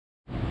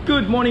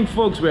Good morning,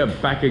 folks. We are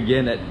back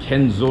again at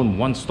Ken Zone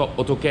One Stop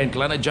Auto Care in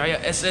Kelana Jaya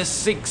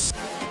SS6.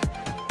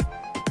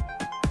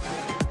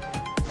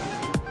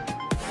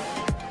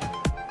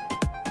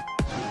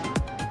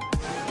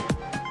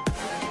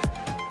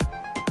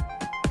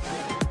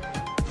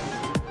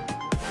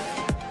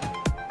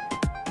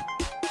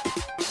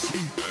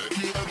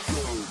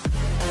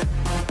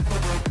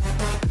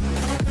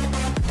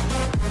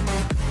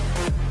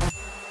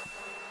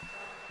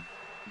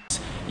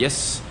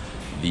 Yes,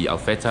 the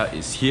Alfetta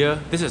is here.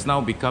 This has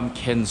now become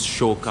Ken's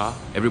show car.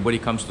 Everybody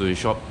comes to the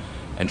shop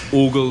and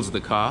ogles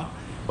the car.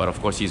 But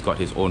of course, he's got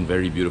his own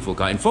very beautiful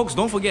car. And folks,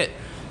 don't forget,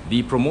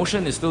 the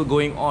promotion is still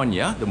going on,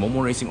 yeah? The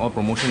Momo Racing Oil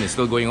promotion is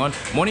still going on.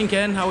 Morning,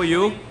 Ken. How are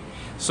you?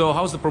 So,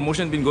 how's the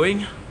promotion been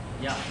going?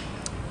 Yeah.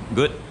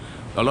 Good.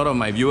 A lot of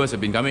my viewers have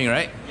been coming,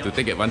 right? Yep. To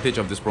take advantage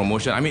of this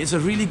promotion. I mean, it's a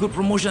really good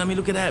promotion. I mean,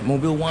 look at that.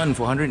 Mobile 1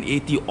 for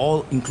 180,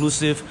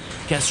 all-inclusive.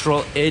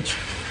 Castrol Edge,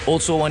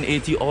 also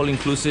 180,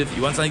 all-inclusive.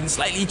 You want something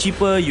slightly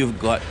cheaper, you've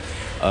got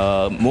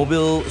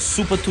Mobile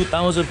Super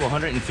 2000 for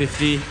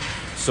 150.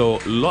 So,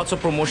 lots of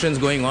promotions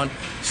going on.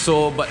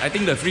 So, but I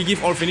think the free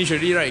gift all finished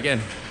already, right,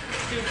 again?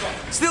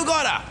 Still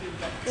got, ah?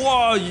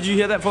 Wow, did you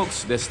hear that,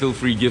 folks? There's still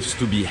free gifts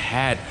to be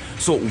had.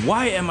 So,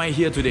 why am I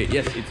here today?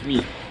 Yes, it's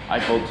me. Hi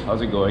folks,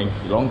 how's it going?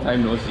 Long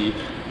time no see.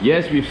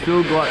 Yes, we've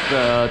still got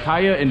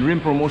tyre and rim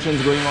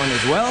promotions going on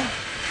as well.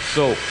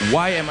 So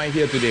why am I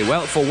here today?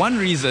 Well, for one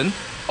reason,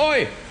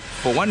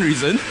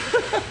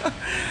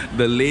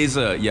 the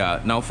laser.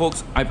 Yeah, now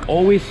folks, I've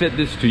always said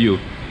this to you.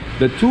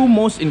 The two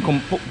most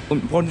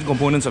important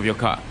components of your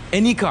car,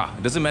 any car,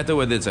 doesn't matter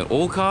whether it's an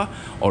old car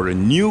or a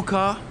new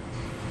car,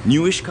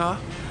 newish car,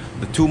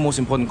 the two most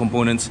important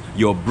components,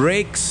 your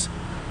brakes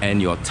and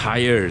your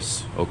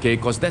tires, okay?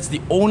 Because that's the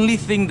only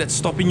thing that's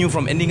stopping you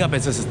from ending up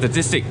as a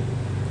statistic,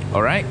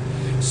 all right?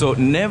 So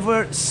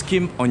never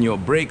skimp on your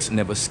brakes,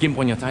 never skimp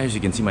on your tires. You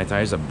can see my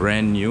tires are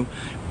brand new,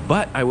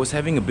 but I was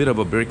having a bit of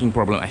a braking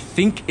problem. I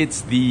think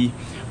it's the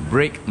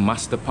brake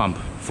master pump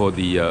for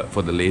the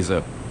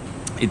laser.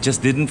 It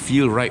just didn't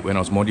feel right when I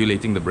was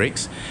modulating the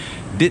brakes.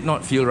 Did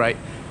not feel right.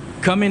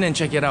 Come in and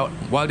check it out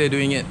while they're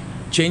doing it.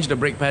 Change the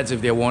brake pads if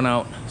they're worn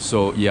out.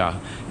 So yeah,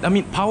 I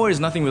mean, power is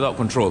nothing without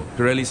control.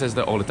 Pirelli says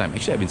that all the time.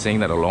 Actually, I've been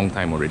saying that a long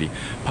time already.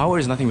 Power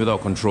is nothing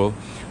without control.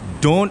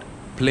 Don't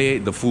play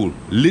the fool.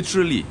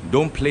 Literally,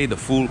 don't play the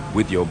fool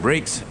with your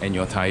brakes and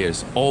your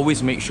tires.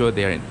 Always make sure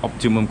they're in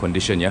optimum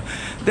condition, yeah?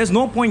 There's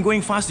no point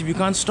going fast if you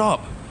can't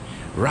stop.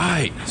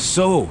 Right,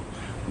 so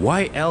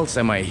why else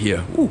am I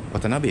here? Ooh,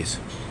 Watanabes.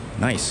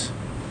 Nice.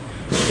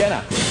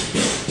 Kenna,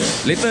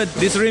 later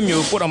this rim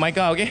you put on my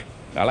car, okay?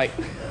 I like.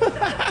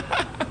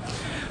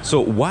 So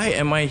why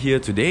am I here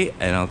today?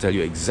 And I'll tell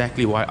you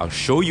exactly why. I'll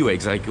show you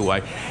exactly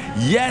why.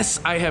 Yes,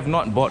 I have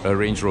not bought a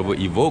Range Rover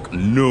Evoque.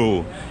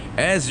 No.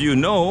 As you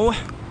know,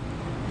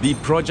 the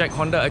Project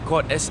Honda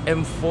Accord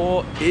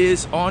SM4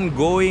 is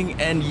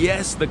ongoing. And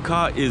yes, the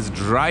car is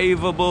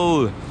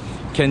drivable.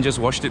 Ken just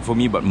washed it for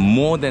me, but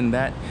more than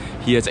that,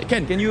 he has...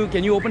 Ken, can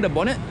you open the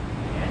bonnet?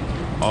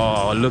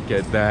 Oh, look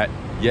at that.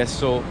 Yes,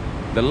 so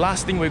the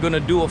last thing we're going to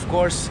do, of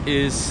course,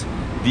 is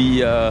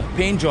the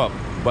paint job.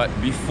 But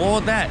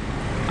before that,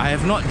 I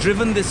have not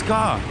driven this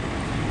car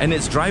and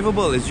it's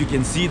drivable. As you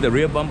can see, the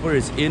rear bumper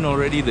is in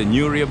already. The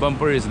new rear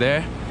bumper is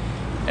there.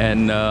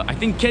 And I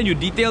think, Ken, you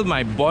detailed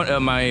my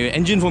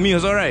engine for me.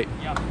 Is all right?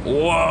 Yeah.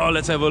 Whoa,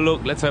 let's have a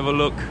look. Let's have a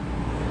look.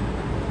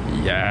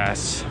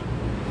 Yes.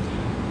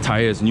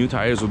 Tires, new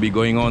tires will be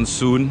going on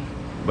soon.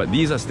 But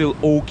these are still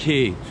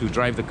okay to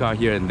drive the car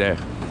here and there.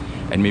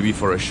 And maybe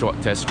for a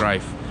short test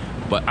drive.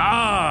 But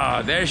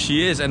there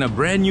she is. And a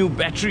brand new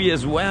battery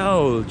as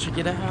well. Check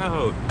it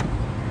out.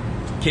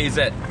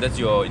 KZ, that's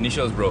your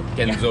initials, bro.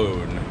 Ken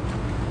Zone.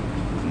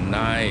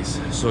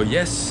 Nice. So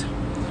yes,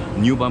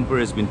 new bumper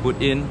has been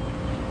put in.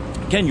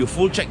 Ken, you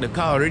full check the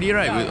car already,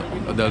 right?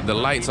 Yeah, the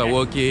lights are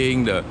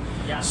working.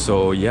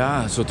 So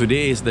yeah, so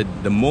today is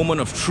the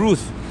moment of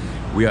truth.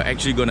 We are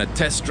actually gonna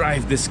test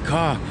drive this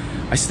car.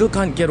 I still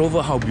can't get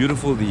over how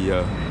beautiful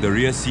the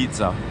rear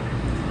seats are.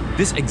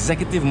 This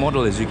executive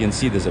model, as you can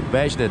see, there's a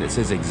badge there that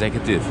says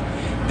executive.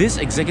 This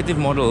executive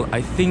model,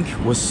 I think,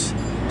 was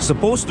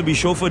supposed to be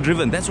chauffeur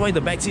driven. That's why the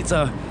back seats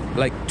are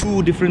like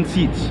two different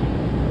seats.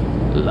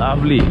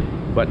 Lovely.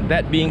 But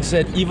that being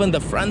said, even the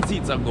front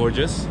seats are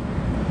gorgeous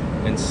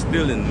and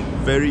still in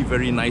very,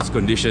 very nice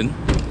condition.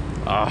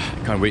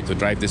 Can't wait to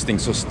drive this thing.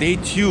 So stay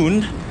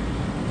tuned.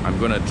 I'm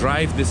gonna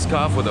drive this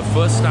car for the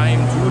first time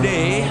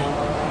today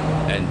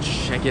and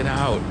check it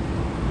out.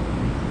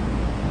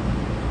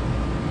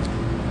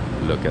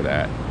 Look at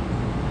that.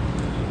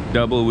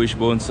 Double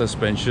wishbone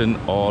suspension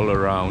all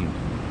around.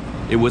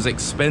 It was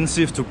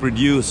expensive to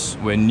produce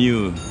when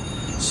new,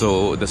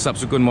 so the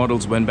subsequent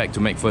models went back to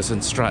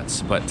McPherson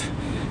struts, but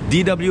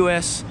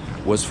DWS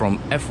was from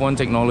F1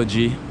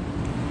 technology,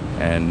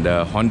 and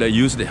Honda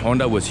used it.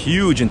 Honda was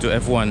huge into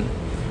F1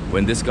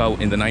 when this car,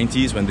 in the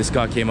 90s, when this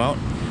car came out,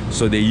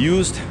 so they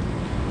used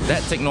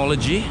that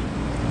technology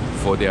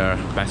for their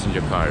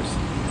passenger cars.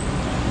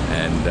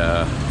 And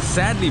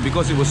sadly,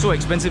 because it was so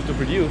expensive to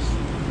produce,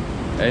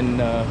 and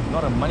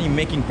not a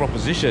money-making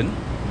proposition,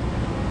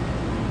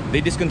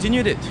 they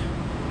discontinued it.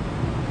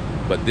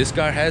 But this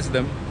car has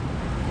them,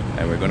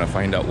 and we're gonna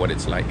find out what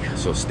it's like.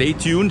 So stay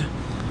tuned.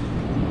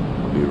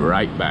 I'll be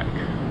right back.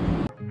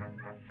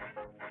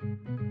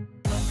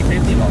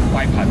 Saved about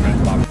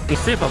 500 bucks. You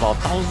save about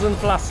 1,000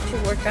 plus. To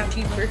work out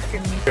cheaper for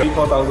me. 3,000,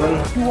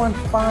 4,000.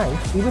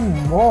 215,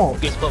 even more.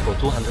 It's worth for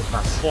 200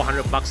 plus.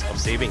 400 bucks of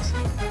savings.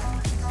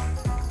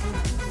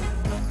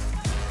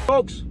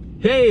 Folks,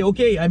 hey,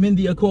 okay, I'm in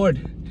the Accord.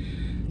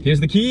 Here's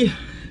the key.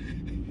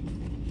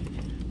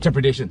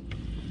 Trepidation.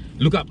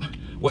 Look up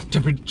what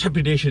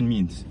trepidation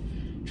means.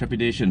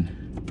 Trepidation.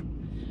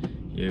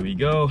 Here we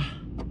go.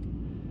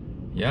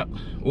 Yep.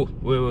 Oh,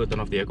 wait, turn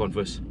off the aircon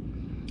first.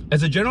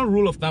 As a general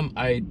rule of thumb,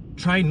 I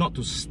try not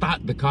to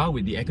start the car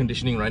with the air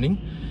conditioning running.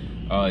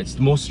 It's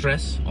more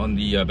stress on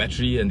the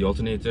battery and the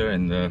alternator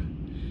and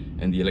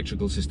the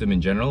electrical system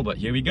in general. But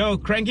here we go,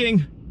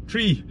 cranking.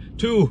 3,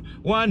 2,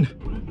 1.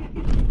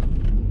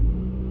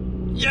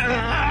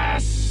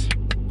 Yes!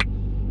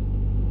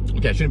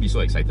 Okay, I shouldn't be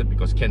so excited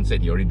because Ken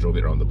said he already drove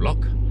it around the block.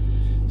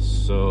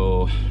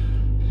 So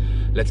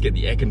let's get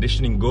the air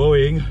conditioning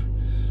going.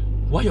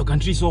 Why your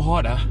country so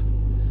hot, huh?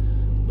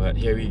 But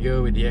here we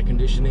go with the air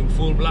conditioning,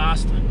 full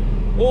blast.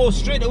 Oh,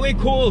 straight away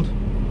cold.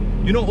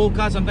 You know, old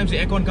cars, sometimes the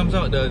aircon comes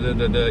out,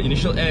 the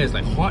initial air is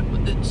like hot,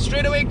 but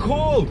straight away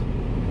cold.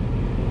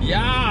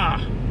 Yeah,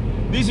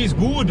 this is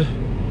good.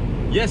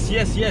 Yes.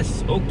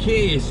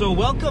 Okay, so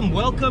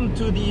welcome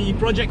to the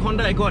Project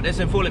Honda Accord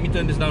SM4. Let me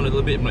turn this down a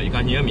little bit, if not you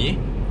can't hear me.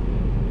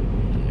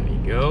 There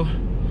we go.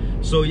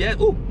 So yeah,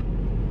 oh,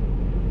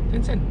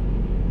 10 cents.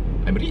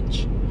 I'm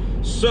rich.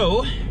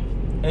 So,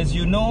 as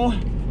you know,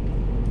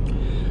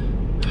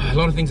 a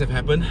lot of things have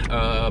happened.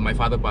 My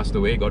father passed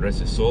away, God rest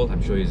his soul.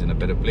 I'm sure he's in a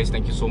better place.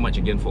 Thank you so much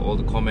again for all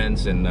the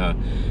comments and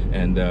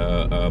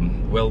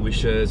well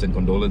wishes and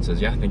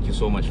condolences. Yeah, thank you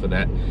so much for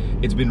that.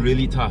 It's been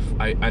really tough.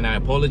 I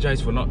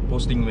apologize for not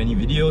posting many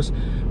videos,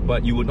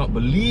 but you would not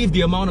believe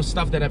the amount of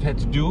stuff that I've had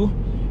to do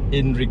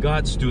in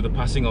regards to the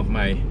passing of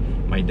my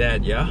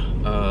dad. Yeah,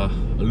 a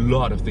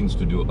lot of things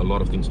to do.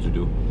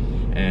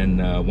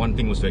 And one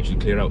thing was to actually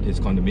clear out his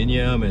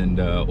condominium, and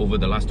over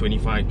the last 20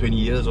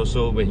 years or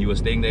so when he was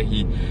staying there,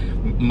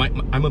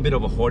 I'm a bit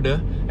of a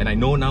hoarder, and I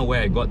know now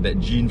where I got that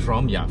gene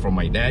from. Yeah, from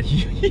my dad.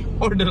 He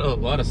hoarded a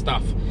lot of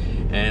stuff,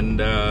 and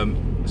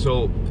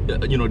so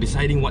you know,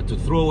 deciding what to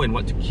throw and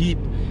what to keep,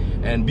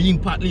 and being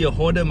partly a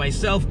hoarder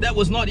myself, that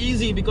was not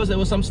easy because there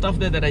was some stuff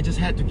there that I just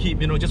had to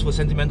keep, you know, just for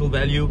sentimental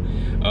value.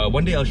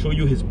 One day I'll show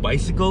you his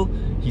bicycle.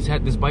 He's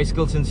had this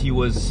bicycle since he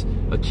was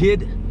a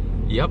kid.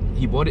 Yep,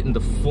 he bought it in the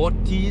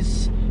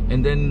 40s,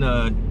 and then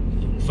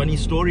funny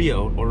story,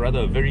 or rather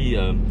a very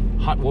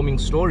heartwarming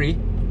story,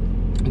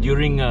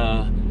 during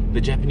the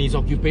Japanese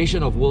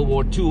occupation of World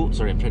War II.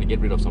 Sorry, I'm trying to get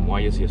rid of some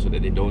wires here so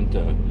that they don't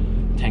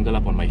tangle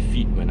up on my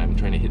feet when I'm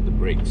trying to hit the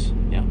brakes.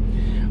 Yeah.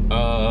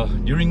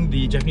 During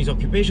the Japanese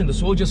occupation, the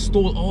soldiers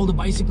stole all the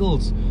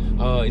bicycles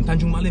in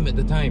Tanjung Malim at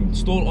the time.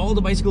 Stole all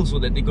the bicycles so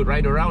that they could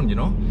ride around, you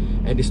know.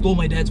 And they stole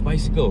my dad's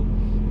bicycle.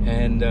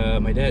 And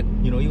my dad,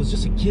 you know, he was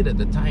just a kid at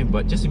the time,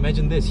 but just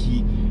imagine this,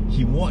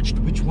 he watched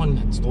which one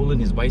had stolen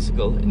his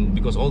bicycle, and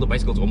because all the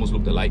bicycles almost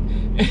looked alike,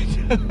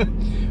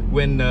 and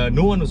when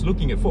no one was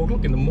looking at 4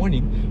 o'clock in the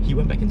morning, he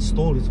went back and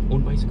stole his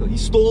own bicycle. He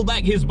stole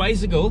back his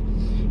bicycle,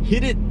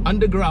 hid it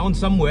underground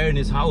somewhere in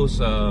his house.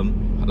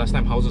 Last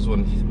time houses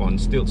were on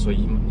stilts, so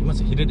he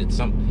must have hidden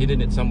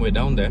it somewhere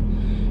down there,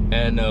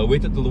 and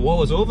waited till the war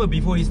was over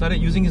before he started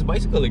using his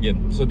bicycle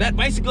again. So that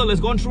bicycle has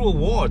gone through a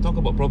war. Talk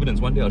about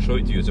providence. One day I'll show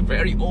it to you. It's a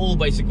very old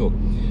bicycle.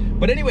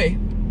 But anyway,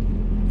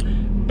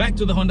 back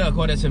to the Honda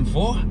Accord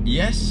SM4.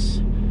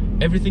 Yes,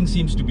 everything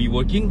seems to be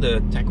working. The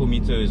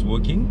tachometer is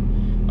working.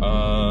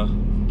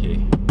 Okay,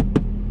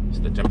 is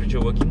the temperature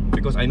working?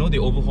 Because I know they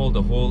overhauled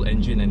the whole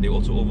engine, and they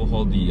also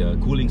overhauled the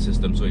cooling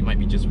system, so it might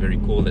be just very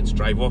cold. Let's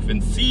drive off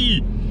and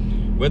see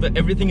whether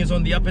everything is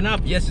on the up and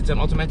up. Yes, it's an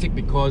automatic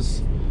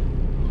because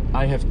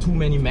I have too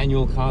many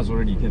manual cars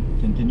already.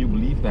 Can you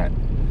believe that?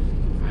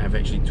 I have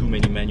actually too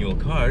many manual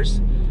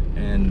cars,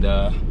 and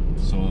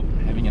so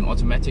having an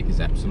automatic is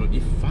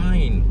absolutely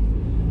fine.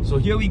 So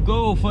here we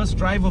go, first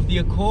drive of the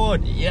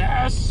Accord.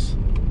 Yes!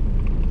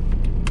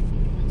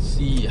 Let's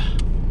see.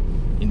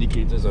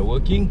 Indicators are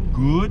working.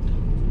 Good.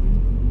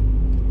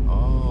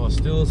 Oh,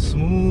 still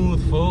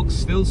smooth, folks.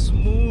 Still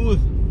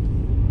smooth.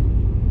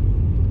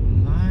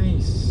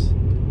 Nice.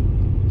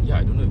 Yeah,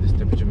 I don't know if this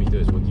temperature meter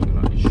is working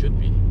or not. It should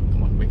be.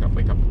 Come on, wake up,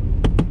 wake up.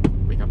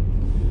 Wake up.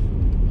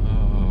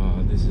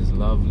 Oh, this is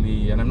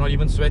lovely. And I'm not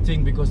even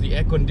sweating because the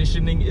air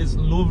conditioning is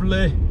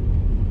lovely.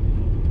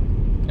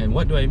 And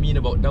what do I mean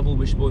about double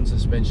wishbone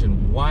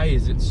suspension? Why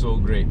is it so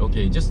great?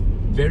 Okay, just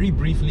very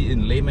briefly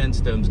in layman's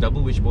terms,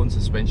 double wishbone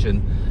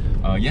suspension.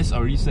 Yes, I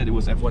already said it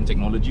was F1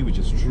 technology, which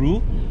is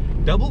true.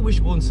 Double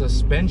wishbone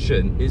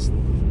suspension is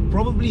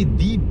probably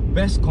the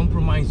best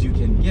compromise you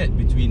can get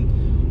between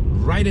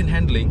ride and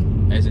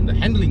handling, as in the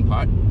handling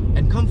part,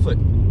 and comfort.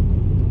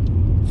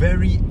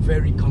 Very,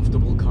 very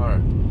comfortable car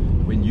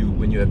when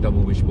you have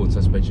double wishbone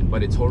suspension,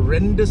 but it's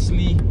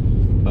horrendously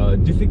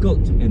difficult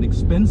and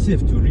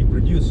expensive to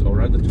reproduce, or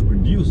rather to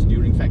produce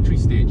during factory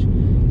stage.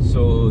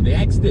 So they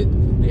axed it.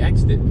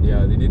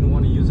 Yeah, they didn't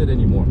want to use it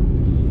anymore,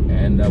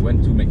 and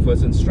went to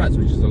McPherson struts,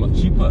 which is a lot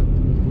cheaper.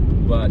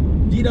 But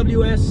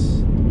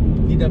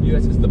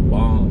DWS is the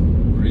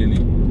bomb,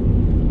 really.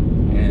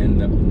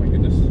 And oh my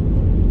goodness,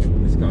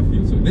 this car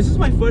feels so. This is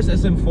my first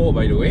SM4,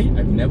 by the way.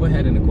 I've never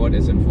had an Accord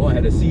SM4. I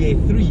had a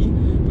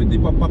CA3 with the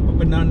pop-up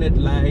net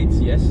lights,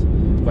 yes,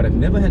 but I've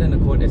never had an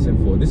Accord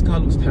SM4. This car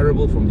looks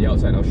terrible from the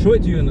outside. I'll show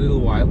it to you in a little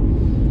while,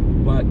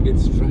 but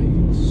it's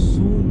driving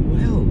so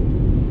well.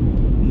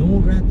 No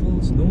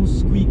rattles, no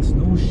squeaks,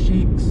 no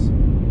shakes.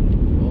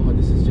 Oh,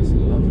 this is just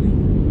lovely.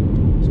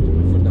 Let's put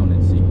my foot down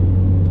and see.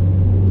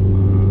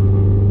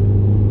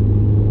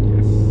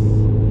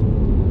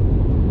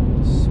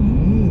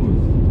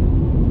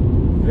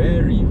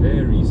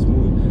 Very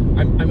smooth.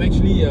 I'm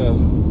actually I'm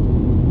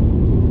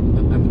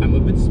a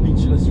bit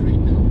speechless right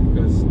now,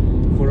 because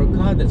for a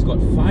car that's got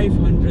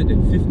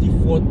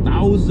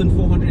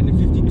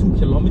 554,452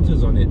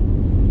 kilometers on it,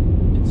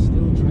 it's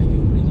still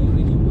driving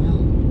really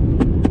well.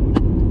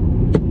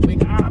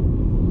 Wake up!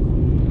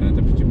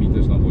 Temperature meter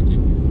is not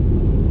working.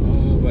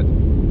 Oh, but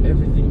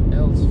everything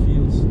else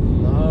feels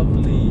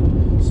lovely.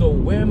 So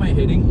where am I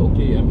heading?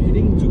 Okay, I'm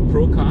heading to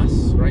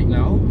Procast right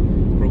now.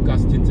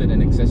 Procast Tinted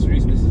and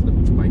Accessories. This is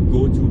my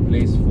go-to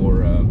place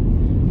for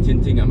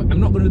tinting. I'm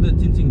not going to do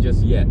the tinting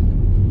just yet.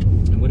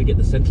 I'm going to get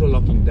the central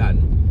locking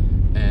done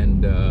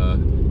and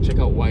check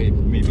out why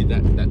maybe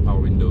that power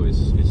window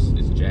is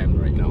jammed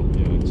right now.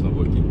 Yeah, it's not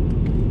working.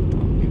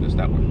 Okay, there's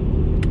that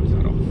one. Or is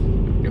that off?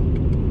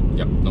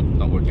 Yep, nope,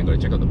 not working. I'm going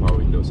to check out the power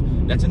windows.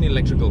 That's an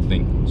electrical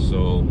thing,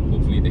 so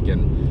hopefully they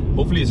can.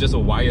 Hopefully it's just a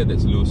wire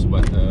that's loose,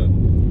 but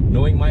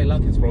knowing my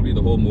luck, it's probably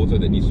the whole motor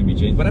that needs to be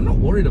changed. But I'm not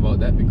worried about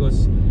that,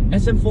 because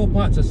SM4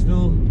 parts are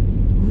still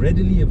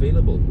readily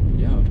available.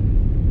 Yeah,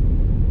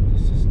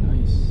 this is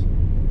nice.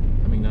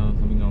 Coming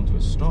down to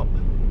a stop.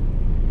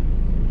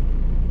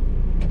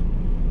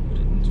 Put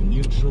it into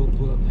neutral.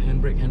 Pull up the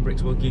handbrake.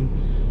 Handbrake's working.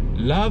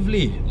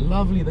 Lovely.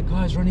 The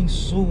car is running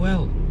so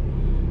well.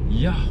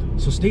 Yeah.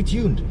 So stay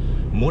tuned.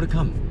 More to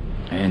come.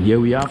 And here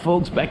we are,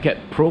 folks, back at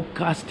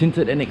Procast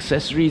Tinted and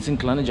Accessories in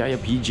Kelana Jaya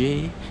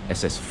PJ,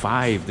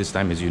 SS5 this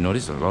time. As you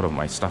notice, a lot of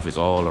my stuff is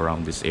all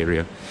around this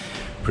area,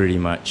 pretty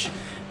much.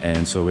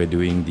 And so we're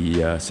doing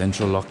the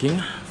central locking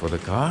for the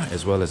car,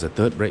 as well as a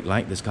third brake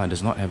light. This car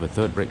does not have a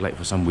third brake light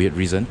for some weird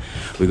reason.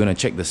 We're going to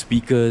check the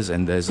speakers,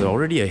 and there's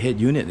already a head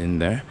unit in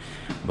there,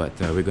 but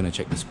we're going to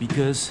check the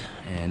speakers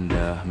and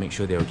make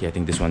sure they're okay. I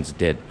think this one's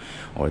dead,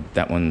 or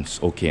that one's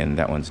okay and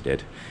that one's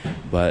dead.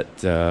 But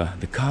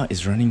the car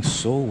is running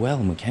so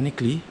well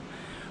mechanically,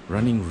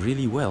 running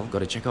really well. Got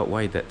to check out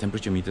why that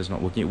temperature meter is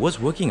not working. It was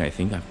working, I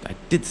think. I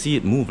did see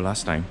it move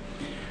last time.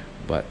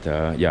 But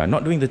yeah,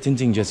 not doing the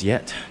tinting just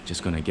yet.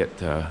 Just gonna get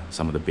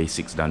some of the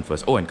basics done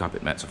first. Oh, and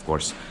carpet mats, of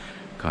course.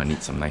 Car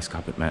needs some nice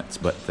carpet mats.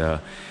 But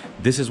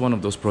this is one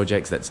of those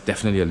projects that's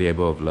definitely a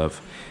labor of love.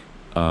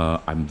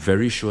 I'm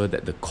very sure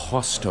that the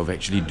cost of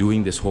actually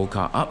doing this whole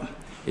car up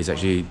is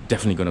actually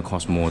definitely going to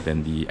cost more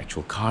than the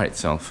actual car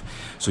itself.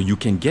 So you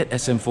can get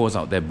SM4s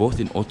out there, both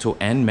in auto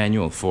and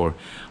manual, for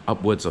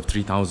upwards of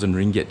 3,000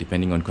 ringgit,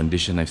 depending on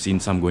condition. I've seen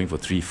some going for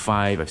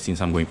 3,500, I've seen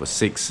some going for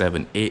 6,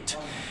 7, 8.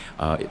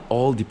 It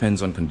all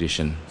depends on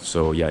condition.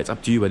 So yeah, it's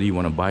up to you whether you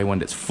want to buy one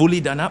that's fully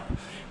done up,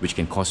 which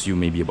can cost you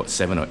maybe about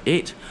 7 or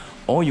 8,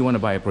 or you want to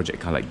buy a project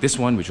car like this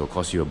one, which will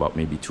cost you about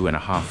maybe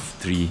 2.5,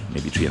 3,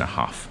 maybe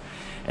 3.5,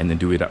 and then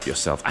do it up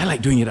yourself. I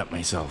like doing it up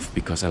myself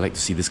because I like to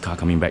see this car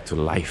coming back to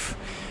life,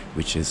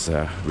 which is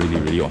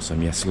really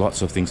awesome. Yes,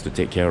 lots of things to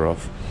take care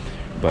of,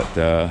 but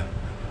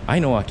I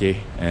know Ake,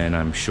 and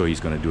I'm sure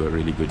he's going to do a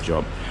really good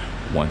job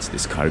once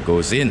this car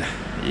goes in.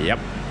 Yep.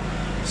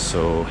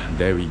 So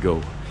there we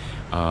go.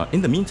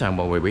 In the meantime,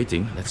 while we're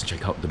waiting, let's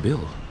check out the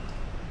bill.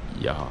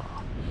 Yeah.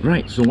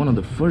 Right, so one of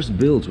the first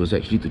builds was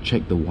actually to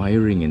check the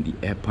wiring and the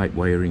air pipe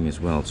wiring as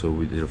well. So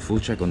we did a full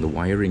check on the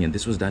wiring, and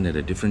this was done at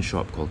a different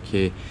shop called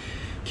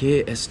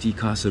KST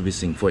Car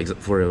Servicing. For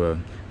your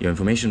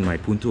information, my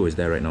Punto is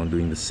there right now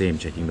doing the same,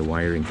 checking the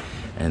wiring,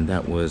 and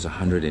that was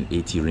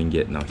 180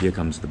 ringgit. Now here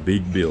comes the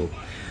big bill.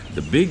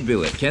 The big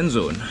bill at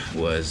Kenzone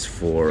was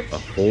for a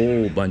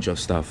whole bunch of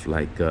stuff,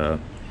 like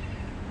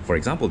for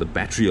example, the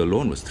battery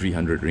alone was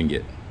 300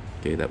 ringgit.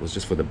 Okay, that was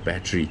just for the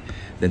battery.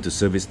 Then to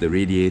service the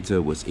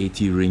radiator was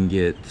 80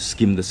 ringgit. To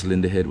skim the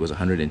cylinder head was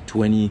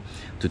 120.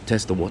 To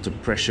test the water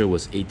pressure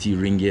was 80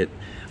 ringgit.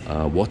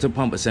 Water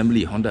pump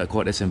assembly, Honda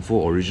Accord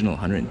SM4 original,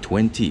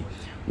 120.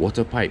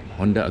 Water pipe,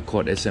 Honda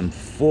Accord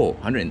SM4,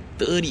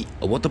 130.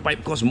 A water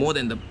pipe costs more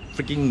than the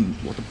freaking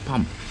water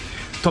pump.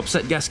 Top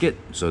set gasket,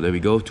 so there we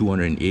go,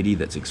 280.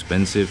 That's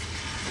expensive.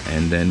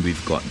 And then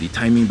we've got the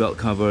timing belt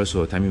cover,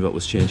 so timing belt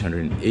was changed,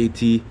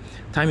 180.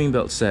 Timing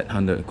belt set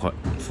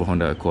for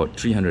Honda Accord,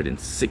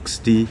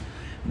 360.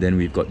 Then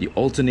we've got the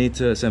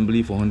alternator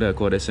assembly for Honda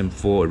Accord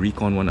SM4,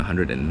 Recon one,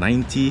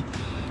 190.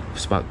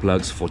 Spark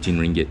plugs, 14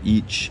 ringgit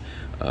each.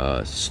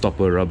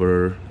 Stopper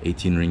rubber,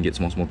 18 ringgit,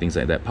 small things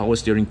like that. Power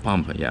steering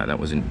pump, yeah, that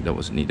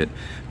was needed.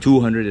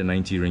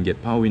 290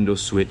 ringgit. Power window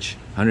switch,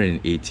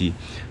 180.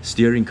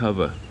 Steering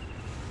cover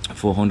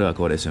for Honda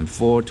Accord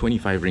SM4,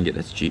 25 ringgit,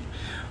 that's cheap.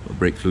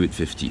 Brake fluid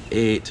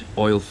 58,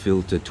 oil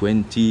filter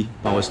 20,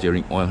 power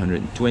steering oil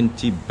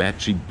 120,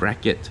 battery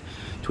bracket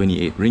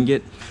 28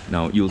 ringgit.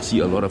 Now you'll see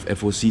a lot of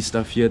FOC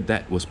stuff here.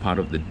 That was part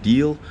of the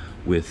deal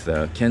with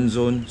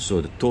Kenzone.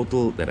 So the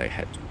total that I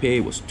had to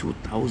pay was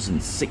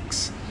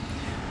 2006,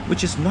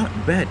 which is not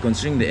bad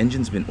considering the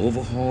engine's been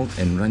overhauled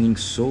and running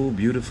so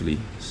beautifully.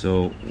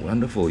 So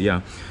wonderful,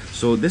 yeah.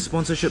 So this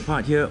sponsorship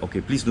part here,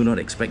 okay, please do not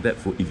expect that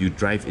for if you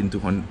drive into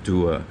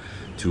Kenzone.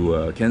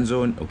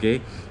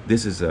 Okay,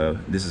 this is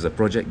a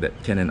project that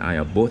Ken and I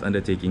are both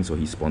undertaking, so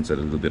he sponsored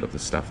a little bit of the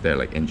stuff there,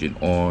 like engine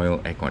oil,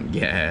 aircon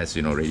gas,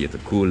 you know, radiator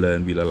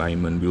coolant, wheel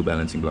alignment, wheel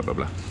balancing, blah blah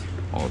blah,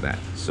 all that.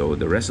 So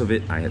the rest of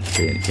it I had to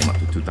pay, and it came up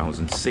to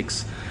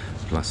 2006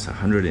 plus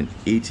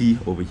 180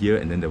 over here,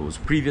 and then there was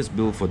previous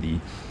bill for the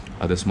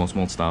other small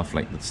stuff,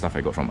 like the stuff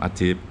I got from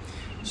Atib.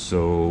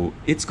 So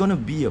it's gonna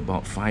be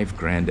about 5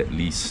 grand at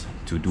least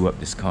to do up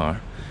this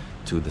car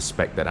to the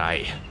spec that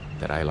I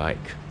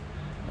like,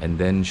 and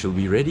then she'll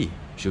be ready.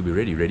 She'll be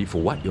ready for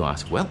what, you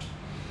ask? Well,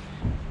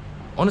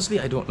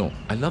 honestly, I don't know.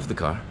 I love the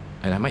car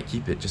and I might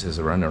keep it just as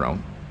a run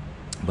around,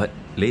 but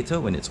later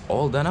when it's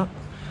all done up,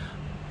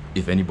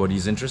 if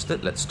anybody's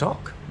interested, let's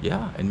talk.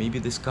 Yeah, and maybe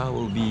this car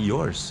will be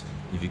yours.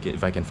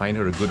 If I can find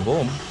her a good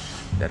home,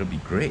 that'll be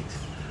great.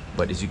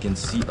 But as you can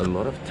see, a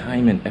lot of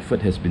time and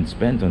effort has been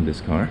spent on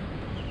this car,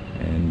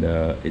 and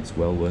it's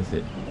well worth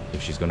it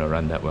if she's gonna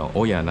run that well.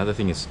 Oh yeah, another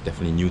thing is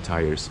definitely new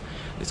tires.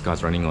 This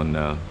car's running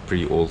on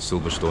pretty old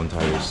Silverstone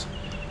tires.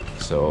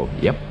 So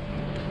yep.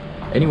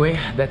 Anyway,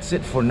 that's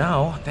it for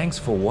now. Thanks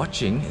for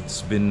watching.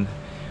 It's been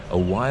a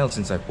while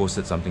since I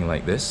posted something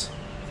like this,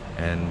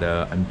 and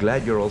I'm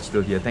glad you're all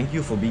still here. Thank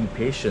you for being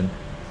patient.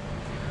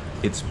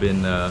 It's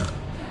been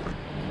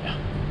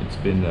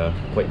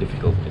quite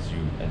difficult, as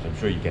I'm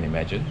sure you can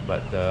imagine,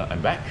 but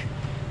I'm back,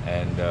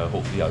 and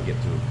hopefully I'll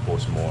get to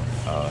post more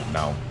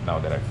now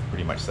that I've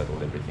pretty much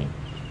settled everything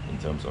in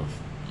terms of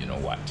you know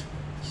what.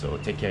 So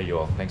take care, you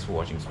all. Thanks for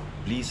watching.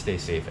 Please stay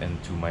safe,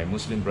 and to my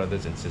Muslim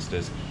brothers and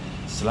sisters,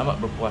 selamat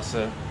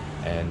berpuasa,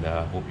 and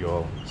hope you're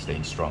all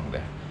staying strong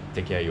there.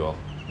 Take care, you all.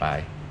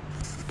 Bye.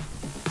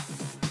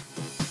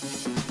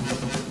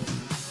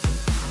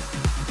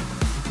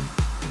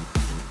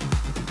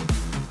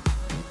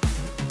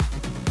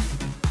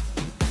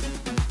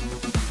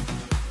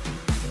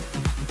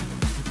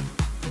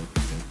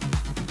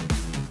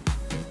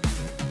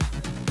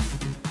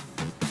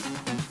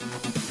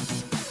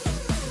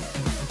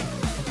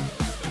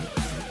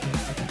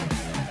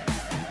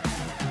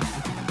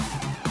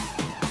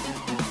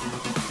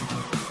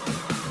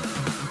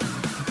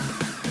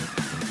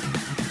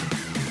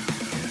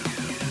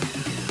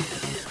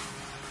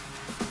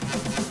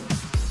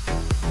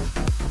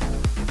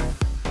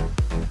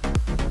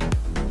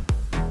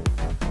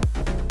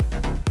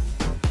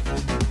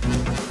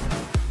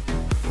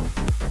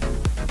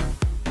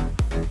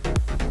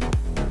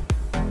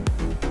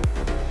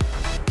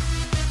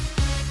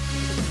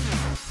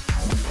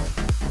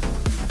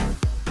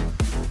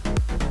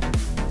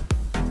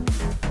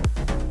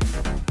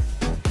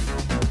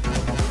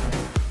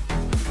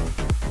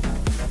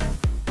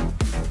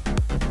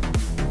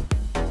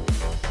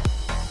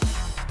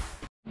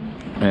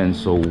 And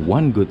so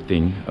one good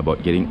thing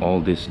about getting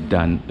all this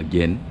done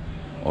again,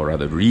 or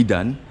rather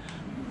redone,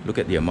 look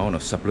at the amount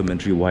of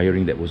supplementary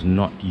wiring that was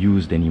not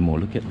used anymore.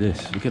 Look at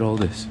this, look at all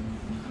this.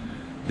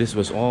 This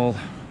was all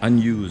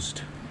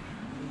unused,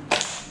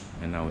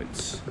 and now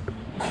it's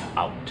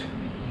out.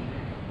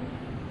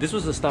 This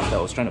was the stuff that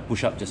I was trying to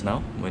push up just now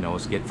when I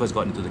first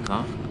got into the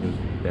car,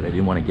 that I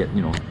didn't want to get,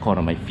 you know, caught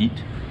on my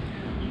feet.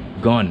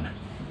 Gone.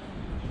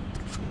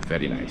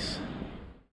 Very nice.